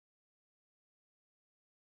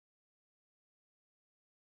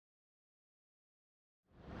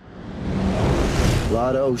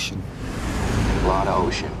lot of ocean. A lot of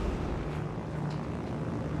ocean.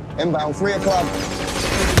 Inbound, 3 o'clock.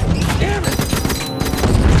 Damn it!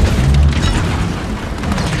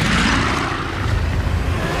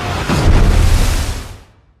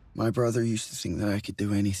 My brother used to think that I could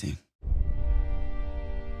do anything.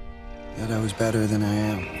 That I was better than I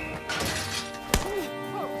am.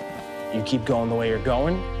 You keep going the way you're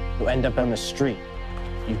going, you'll end up on the street.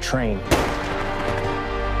 You train.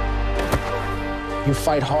 You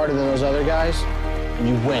fight harder than those other guys, and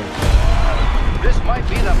you win. This might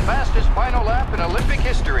be the fastest final lap in Olympic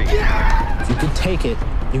history. If you can take it,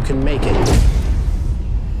 you can make it.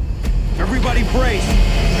 Everybody brace.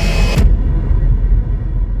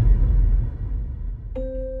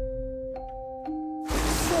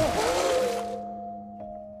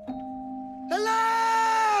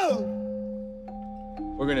 Hello!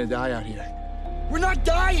 We're gonna die out here. We're not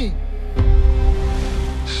dying!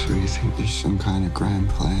 So you think there's some kind of grand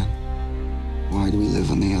plan? Why do we live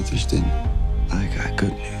when the others didn't? I got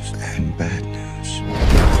good news and bad news.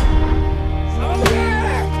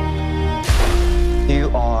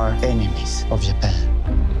 You are enemies of Japan.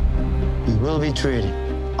 You will be treated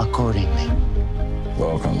accordingly.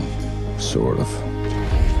 Welcome, sort of.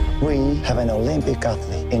 We have an Olympic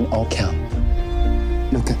athlete in all camp.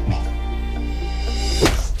 Look at me.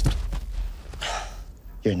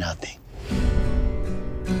 You're nothing.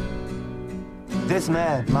 This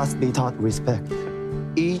man must be taught respect.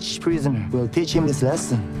 Each prisoner will teach him this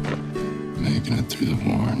lesson. Making it through the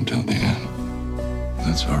war until the end.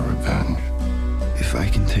 That's our revenge. If I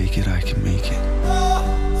can take it, I can make it.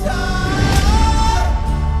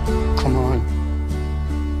 Come on.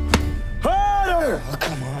 Harder! Oh,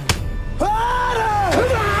 come on. Harder!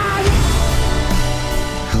 Come on!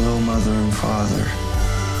 Hello, Mother and Father.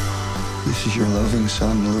 This is your loving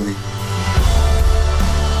son, Louis.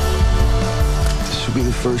 This will be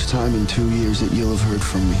the first time in 2 years that you'll have heard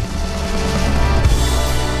from me.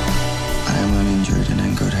 I am uninjured and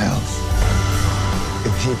in good health.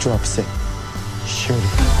 If he drops it, shoot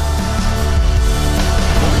it.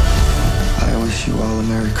 I wish you all a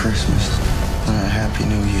Merry Christmas and a Happy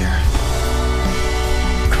New Year.